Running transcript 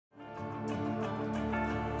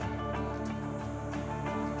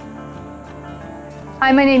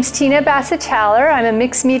Hi, my name's Tina Basich. I'm a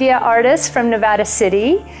mixed media artist from Nevada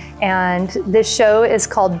City, and this show is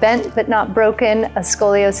called Bent But Not Broken, A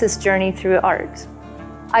Scoliosis Journey Through Art.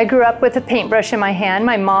 I grew up with a paintbrush in my hand.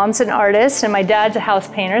 My mom's an artist and my dad's a house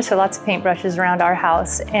painter, so lots of paintbrushes around our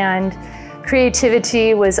house. And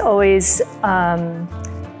creativity was always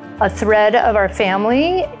a thread of our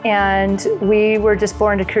family, and we were just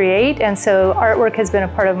born to create. And so artwork has been a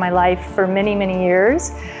part of my life for many, many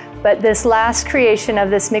years. But this last creation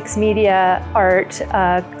of this mixed media art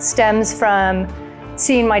stems from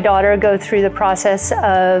seeing my daughter go through the process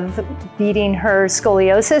of beating her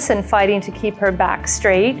scoliosis and fighting to keep her back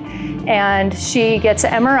straight. And she gets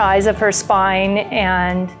MRIs of her spine,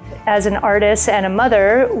 and as an artist and a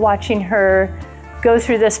mother, watching her go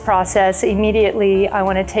through this process, immediately I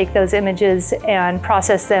want to take those images and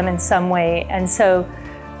process them in some way. And so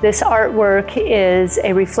this artwork is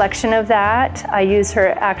a reflection of that. I use her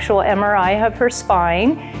actual MRI of her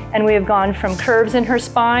spine, and we have gone from curves in her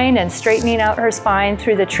spine and straightening out her spine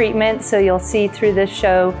through the treatment. So you'll see through this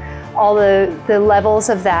show all the levels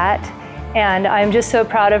of that. And I'm just so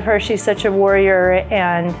proud of her. She's such a warrior,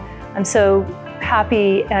 and I'm so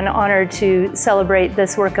happy and honored to celebrate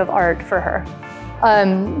this work of art for her.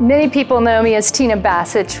 Many people know me as Tina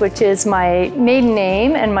Basich, which is my maiden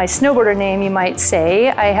name and my snowboarder name, you might say.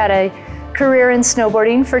 I had a career in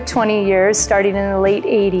snowboarding for 20 years, starting in the late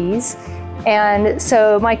 80s. And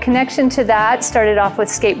so my connection to that started off with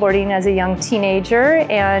skateboarding as a young teenager,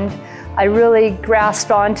 and I really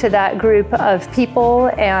grasped onto that group of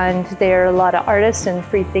people, and there are a lot of artists and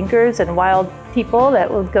free thinkers and wild people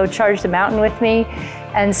that will go charge the mountain with me.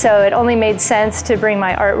 And so it only made sense to bring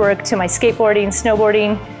my artwork to my skateboarding,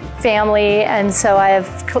 snowboarding family, and so I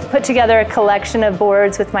have put together a collection of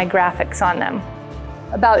boards with my graphics on them.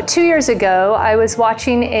 About 2 years ago, I was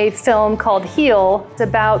watching a film called Heal. It's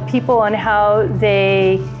about people and how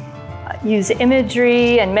they use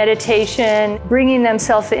imagery and meditation, bringing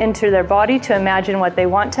themselves into their body to imagine what they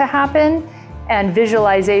want to happen, and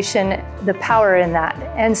visualization, the power in that.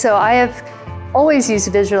 And so I have always used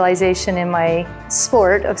visualization in my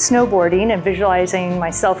sport of snowboarding, and visualizing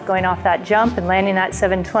myself going off that jump and landing that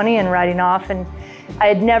 720 and riding off. And I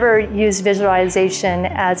had never used visualization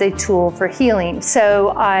as a tool for healing.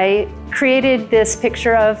 So I created this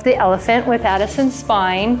picture of the elephant with Addison's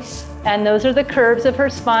spine, and those are the curves of her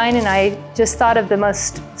spine. And I just thought of the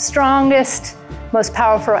strongest, most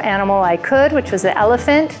powerful animal I could, which was the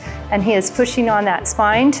elephant. And he is pushing on that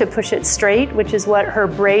spine to push it straight, which is what her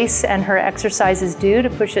brace and her exercises do, to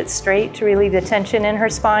push it straight, to relieve the tension in her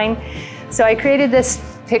spine. So I created this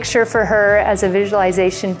picture for her as a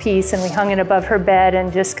visualization piece, and we hung it above her bed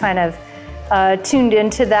and just kind of tuned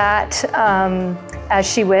into that as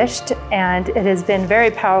she wished. And it has been very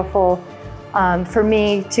powerful for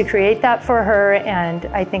me to create that for her, and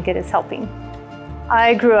I think it is helping.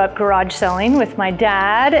 I grew up garage selling with my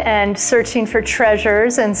dad and searching for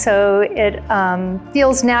treasures, and so it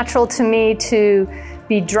feels natural to me to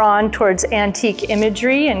be drawn towards antique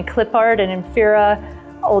imagery and clip art and infera,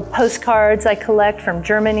 old postcards I collect from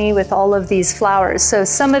Germany with all of these flowers. So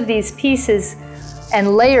some of these pieces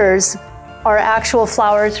and layers are actual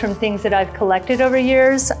flowers from things that I've collected over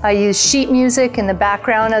years. I use sheet music in the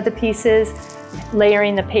background of the pieces,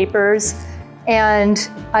 layering the papers. And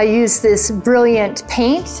I use this brilliant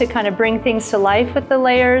paint to kind of bring things to life with the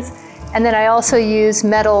layers. And then I also use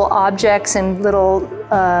metal objects and little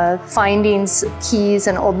findings, keys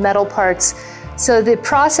and old metal parts. So the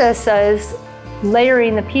process is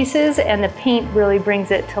layering the pieces, and the paint really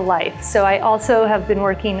brings it to life. So I also have been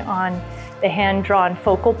working on the hand-drawn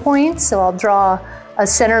focal points. So I'll draw a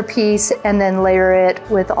centerpiece and then layer it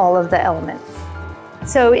with all of the elements.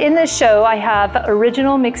 So in this show, I have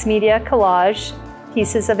original mixed media collage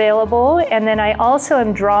pieces available, and then I also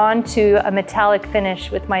am drawn to a metallic finish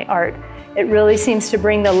with my art. It really seems to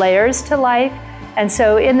bring the layers to life. And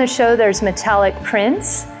so in the show, there's metallic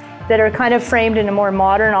prints that are kind of framed in a more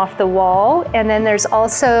modern off the wall. And then there's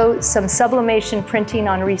also some sublimation printing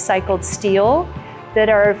on recycled steel that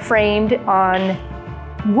are framed on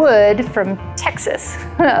wood from Texas,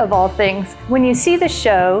 of all things. When you see the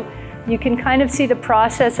show, you can kind of see the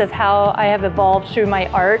process of how I have evolved through my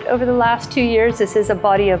art over the last 2 years. This is a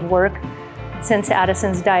body of work since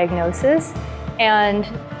Addison's diagnosis. And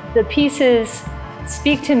the pieces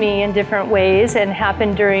speak to me in different ways and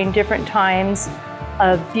happen during different times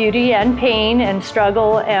of beauty and pain and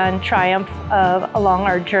struggle and triumph along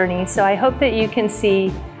our journey. So I hope that you can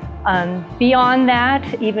see beyond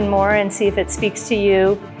that even more, and see if it speaks to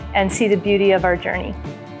you and see the beauty of our journey.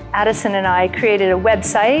 Addison and I created a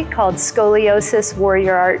website called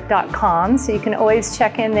scoliosiswarriorart.com, so you can always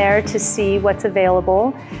check in there to see what's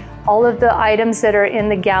available. All of the items that are in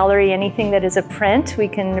the gallery, anything that is a print, we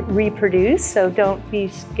can reproduce, so don't be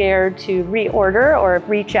scared to reorder or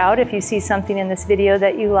reach out if you see something in this video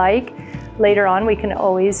that you like. Later on, we can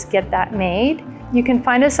always get that made. You can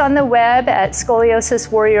find us on the web at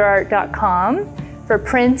scoliosiswarriorart.com. For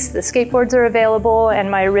prints, the skateboards are available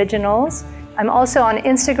and my originals. I'm also on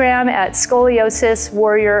Instagram at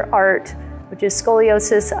scoliosiswarriorart, which is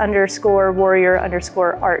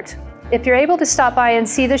scoliosis_warrior_art. If you're able to stop by and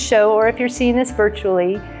see the show, or if you're seeing this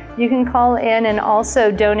virtually, you can call in and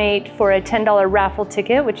also donate for a $10 raffle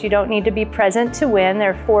ticket, which you don't need to be present to win.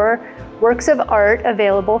 There are 4 works of art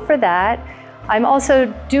available for that. I'm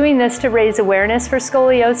also doing this to raise awareness for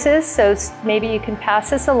scoliosis, so maybe you can pass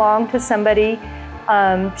this along to somebody,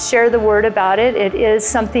 share the word about it. It is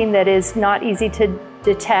something that is not easy to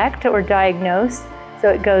detect or diagnose, so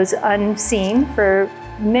it goes unseen for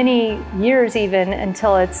many years even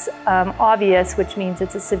until it's obvious, which means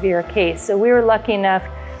it's a severe case. So we were lucky enough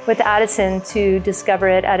with Addison to discover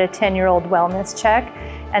it at a 10-year-old wellness check,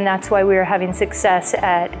 and that's why we were having success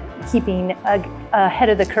at keeping ahead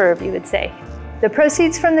of the curve, you would say. The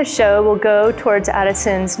proceeds from the show will go towards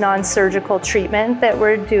Addison's non-surgical treatment that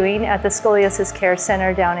we're doing at the Scoliosis Care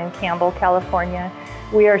Center down in Campbell, California.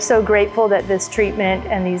 We are so grateful that this treatment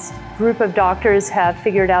and these group of doctors have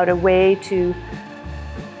figured out a way to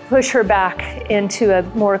push her back into a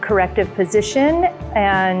more corrective position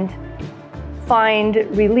and find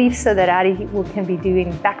relief so that Addie can be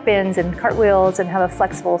doing back bends and cartwheels and have a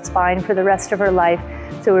flexible spine for the rest of her life.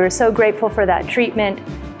 So we were so grateful for that treatment,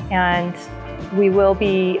 and we will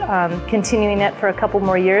be continuing it for a couple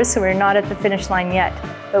more years, so we're not at the finish line yet,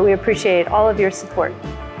 but we appreciate all of your support.